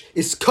Lynch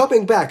is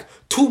coming back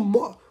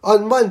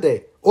on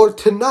Monday or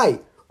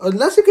tonight.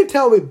 Unless you can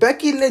tell me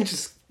Becky Lynch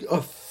is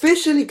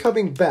officially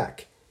coming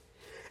back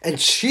and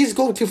she's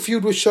going to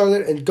feud with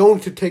Charlotte and going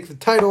to take the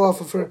title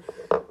off of her.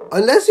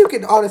 Unless you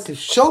can honestly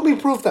show me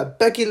proof that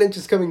Becky Lynch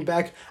is coming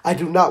back, I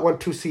do not want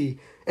to see.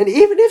 And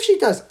even if she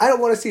does, I don't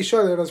want to see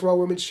Charlotte as Raw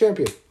Women's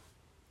Champion.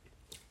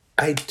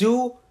 I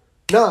do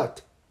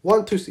not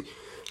want to see.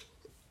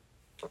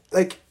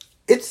 Like,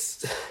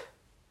 it's...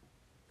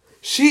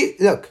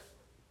 Look,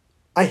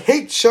 I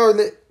hate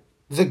Charlotte,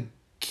 the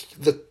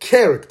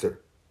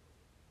character.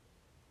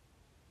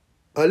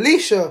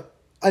 Alicia,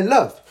 I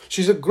love.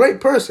 She's a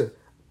great person.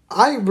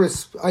 I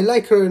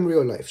like her in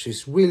real life.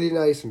 She's really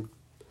nice.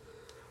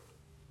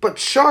 But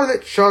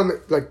Charlotte,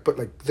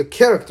 the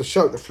character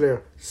Charlotte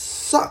Flair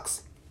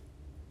sucks.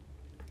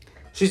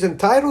 She's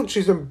entitled.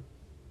 She's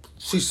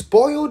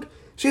spoiled.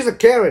 She's a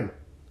Karen.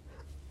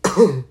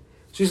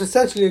 She's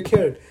essentially a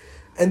Karen.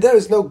 And there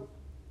is no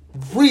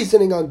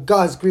reasoning on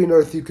God's green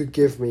earth you could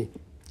give me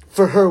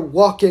for her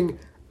walking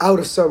out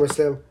of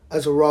SummerSlam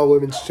as a Raw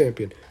Women's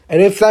Champion.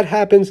 And if that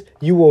happens,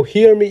 you will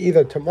hear me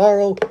either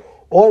tomorrow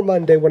or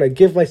Monday when I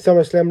give my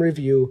SummerSlam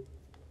review.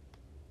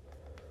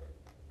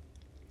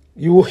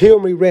 You will hear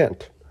me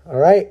rant, all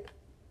right?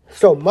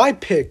 So my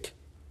pick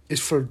is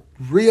for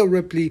Rhea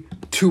Ripley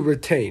to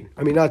retain.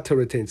 I mean, not to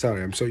retain,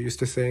 sorry, I'm so used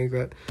to saying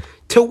that.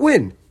 To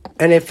win.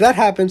 And if that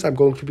happens, I'm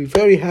going to be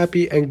very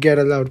happy and get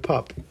a loud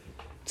pop.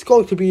 It's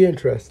going to be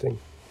interesting.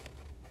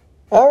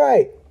 All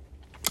right.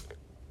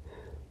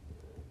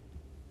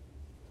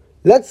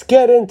 Let's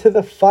get into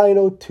the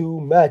final two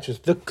matches,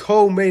 the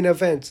co-main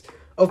events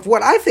of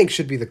what I think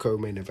should be the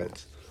co-main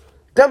events.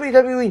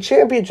 WWE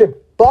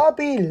Championship,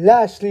 Bobby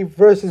Lashley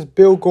versus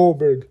Bill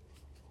Goldberg.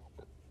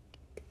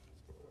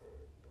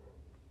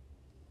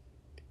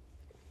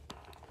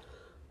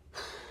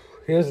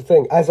 Here's the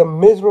thing. As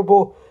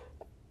miserable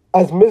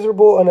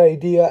an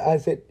idea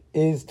as it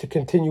is to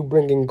continue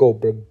bringing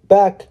Goldberg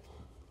back,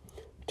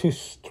 to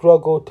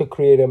struggle to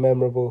create a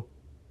memorable...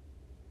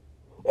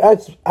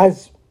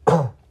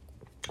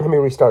 Let me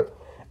restart.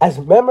 As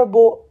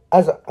miserable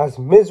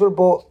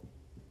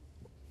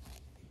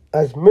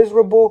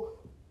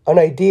an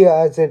idea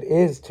as it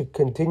is to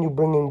continue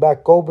bringing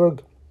back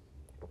Goldberg,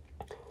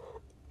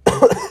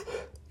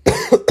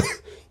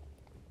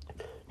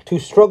 to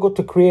struggle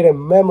to create a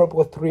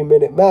memorable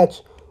 3-minute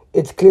match,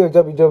 it's clear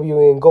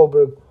WWE and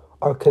Goldberg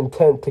are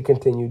content to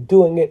continue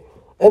doing it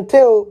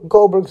until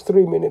Goldberg's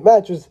 3-minute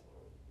matches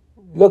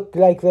look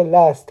like the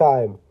last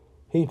time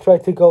he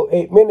tried to go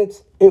 8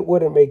 minutes. It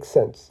wouldn't make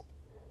sense.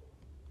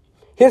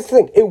 Here's the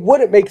thing. It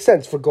wouldn't make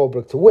sense for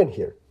Goldberg to win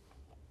here.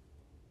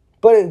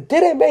 But it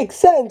didn't make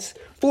sense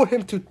for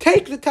him to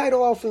take the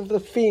title off of The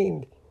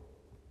Fiend.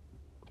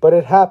 But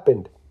it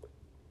happened.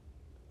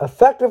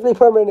 Effectively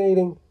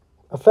permanently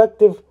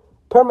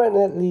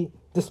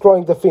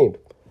destroying The Fiend.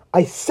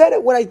 I said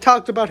it when I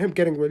talked about him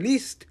getting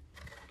released.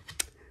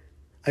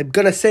 I'm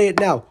going to say it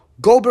now.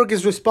 Goldberg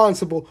is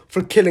responsible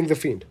for killing The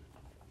Fiend.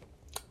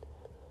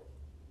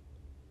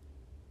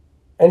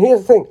 And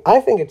here's the thing. I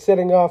think it's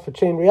setting off a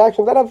chain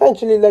reaction that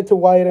eventually led to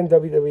Wyatt and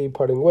WWE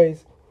parting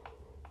ways.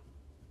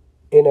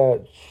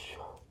 Here's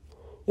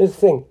the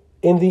thing.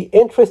 In the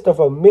interest of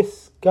a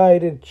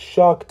misguided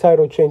shock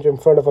title change in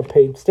front of a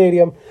paid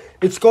stadium,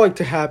 it's going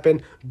to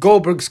happen.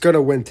 Goldberg's going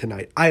to win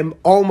tonight. I'm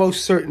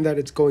almost certain that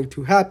it's going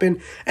to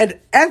happen. And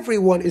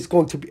everyone is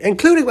going to be,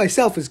 including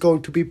myself, is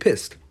going to be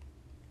pissed.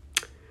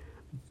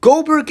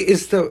 Goldberg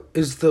is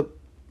the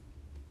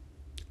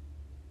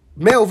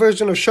male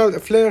version of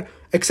Charlotte Flair,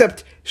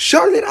 except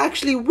Charlotte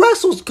actually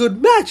wrestles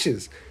good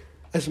matches.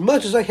 as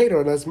much as I hate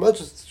her and as much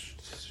as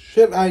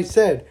shit I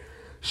said,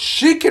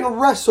 she can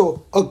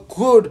wrestle a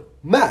good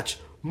match.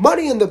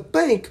 Money in the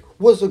Bank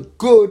was a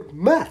good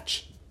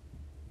match.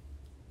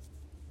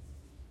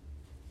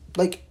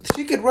 Like,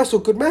 she could wrestle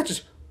good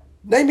matches.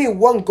 Name me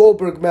one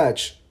Goldberg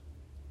match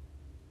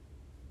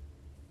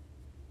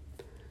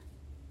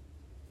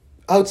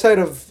outside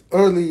of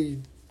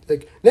early,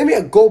 like, name me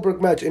a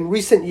Goldberg match in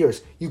recent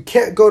years. You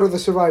can't go to the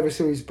Survivor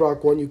Series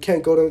Brock won. You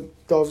can't go to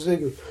Dolph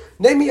Ziggler.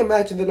 Name me a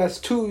match in the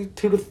last two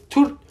to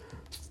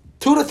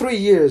 3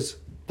 years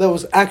that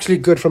was actually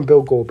good from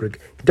Bill Goldberg.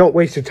 Don't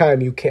waste your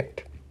time. You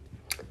can't.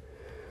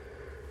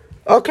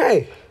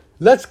 Okay,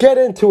 let's get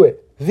into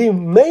it. The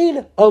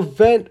main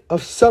event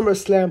of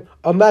SummerSlam,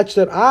 a match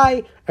that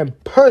I am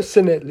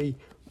personally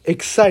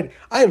excited.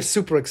 I am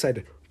super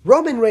excited.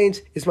 Roman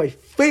Reigns is my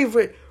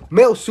favorite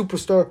male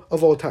superstar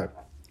of all time.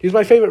 He's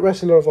my favorite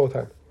wrestler of all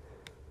time.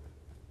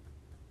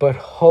 But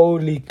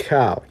holy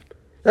cow.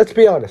 Let's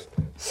be honest.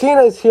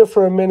 Cena is here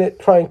for a minute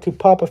trying to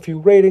pop a few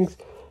ratings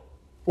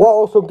while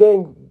also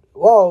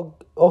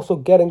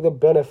getting the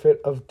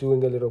benefit of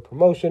doing a little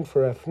promotion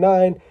for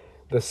F9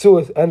 the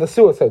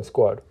Suicide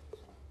Squad.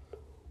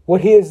 What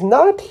he is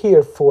not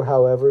here for,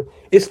 however,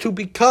 is to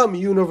become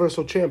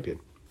Universal Champion.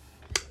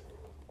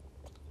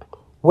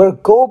 Where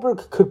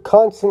Goldberg could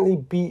convincingly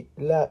beat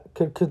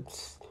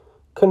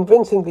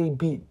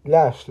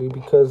Lashley,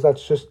 because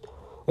that's just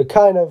the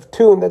kind of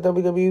tune that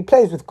WWE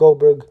plays with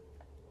Goldberg.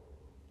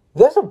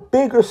 There's a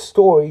bigger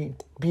story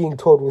being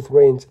told with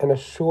Reigns, and a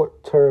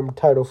short-term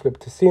title flip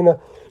to Cena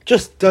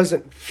just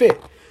doesn't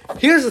fit.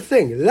 Here's the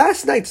thing.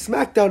 Last night's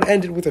SmackDown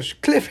ended with a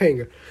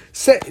cliffhanger.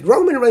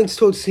 Roman Reigns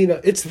told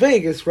Cena, it's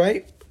Vegas,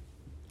 right?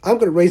 I'm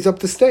going to raise up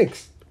the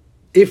stakes.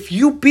 If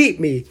you beat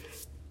me,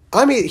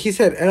 he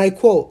said, and I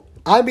quote,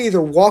 I'm either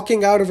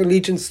walking out of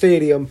Allegiant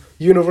Stadium,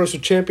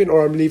 Universal Champion,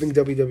 or I'm leaving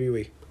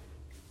WWE.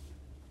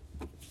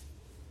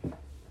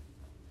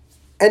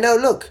 And now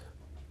look.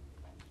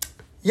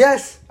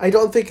 Yes, I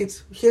don't think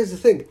here's the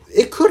thing.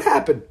 It could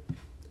happen.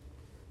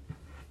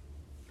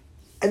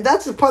 And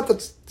that's the part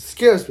that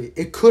scares me.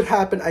 It could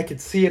happen. I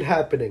could see it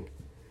happening.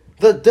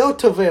 The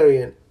Delta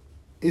variant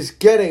is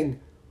getting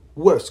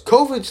worse.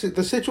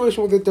 The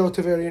situation with the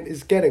Delta variant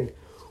is getting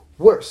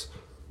worse.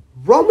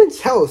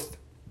 Roman's health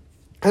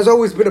has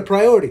always been a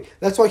priority.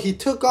 That's why he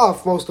took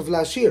off most of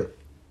last year.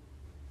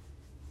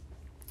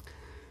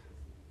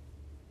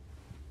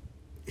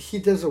 He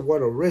doesn't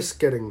want to risk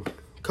getting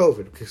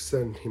COVID because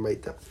then he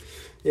might die.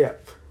 Yeah.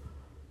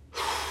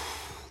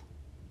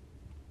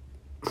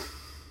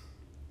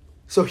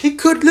 So he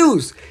could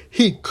lose.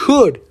 He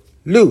could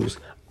lose.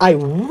 I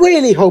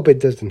really hope it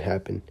doesn't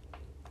happen.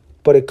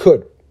 But it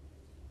could.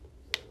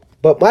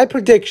 But my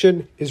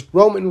prediction is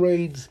Roman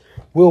Reigns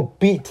will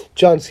beat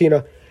John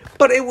Cena.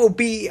 But it will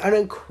be an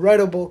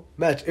incredible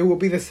match. It will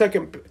be the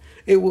second.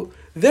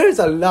 There's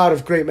a lot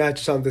of great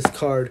matches on this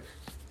card.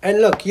 And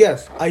look,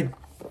 yes, I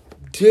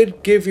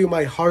did give you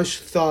my harsh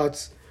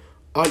thoughts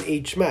on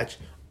each match.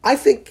 I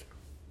think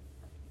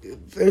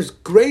there's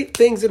great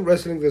things in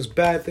wrestling. There's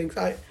bad things.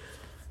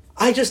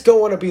 I just don't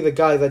want to be the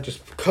guy that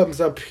just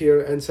comes up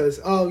here and says,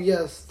 oh,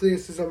 yes,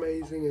 this is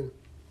amazing.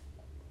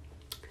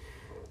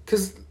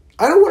 Because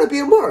I don't want to be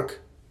a mark.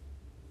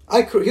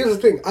 Here's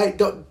the thing.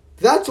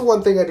 That's the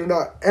one thing I do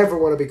not ever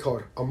want to be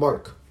called, a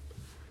mark.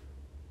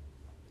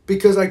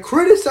 Because I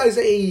criticize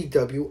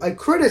AEW, I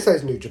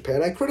criticize New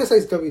Japan, I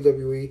criticize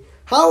WWE.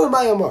 How am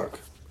I a mark?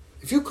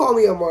 If you call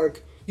me a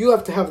mark, you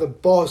have to have the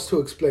balls to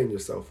explain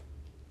yourself.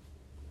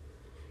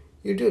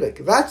 You do.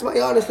 That's my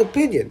honest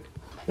opinion.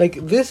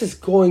 This is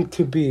going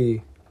to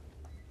be...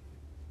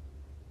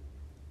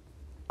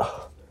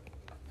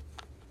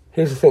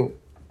 Here's the thing.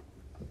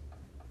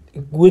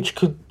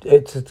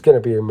 It's going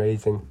to be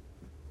amazing.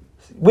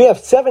 We have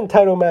 7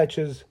 title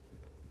matches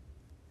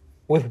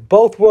with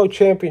both world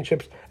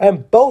championships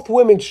and both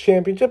women's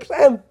championships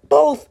and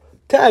both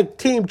tag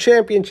team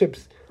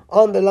championships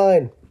on the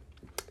line.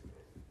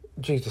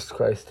 Jesus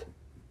Christ.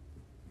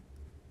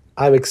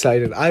 I'm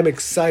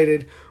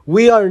excited.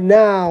 We are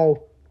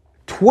now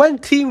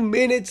 20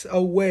 minutes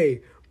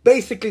away.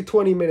 Basically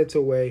 20 minutes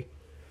away.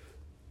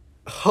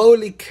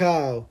 Holy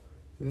cow.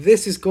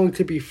 This is going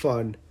to be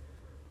fun.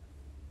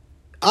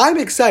 I'm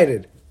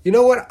excited. You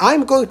know what?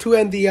 I'm going to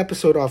end the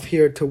episode off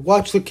here to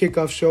watch the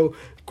kickoff show,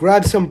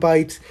 grab some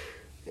bites.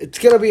 It's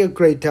going to be a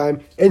great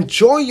time.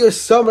 Enjoy your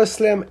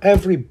SummerSlam,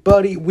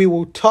 everybody. We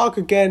will talk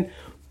again,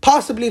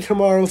 possibly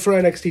tomorrow for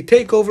NXT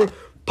TakeOver,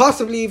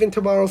 possibly even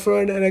tomorrow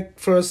for a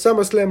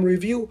SummerSlam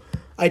review.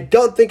 I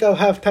don't think I'll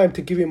have time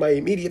to give you my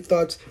immediate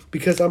thoughts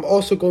because I'm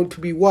also going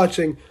to be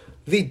watching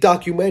the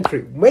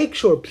documentary. Make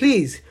sure,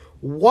 please,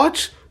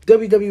 watch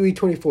WWE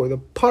 24. The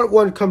part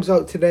 1 comes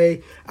out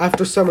today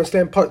after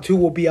SummerSlam. Part 2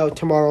 will be out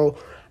tomorrow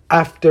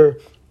after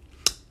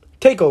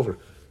TakeOver.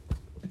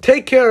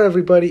 Take care,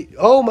 everybody.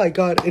 Oh my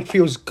God, it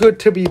feels good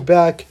to be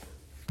back.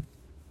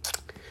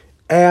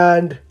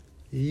 And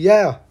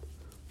yeah,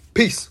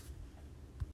 peace.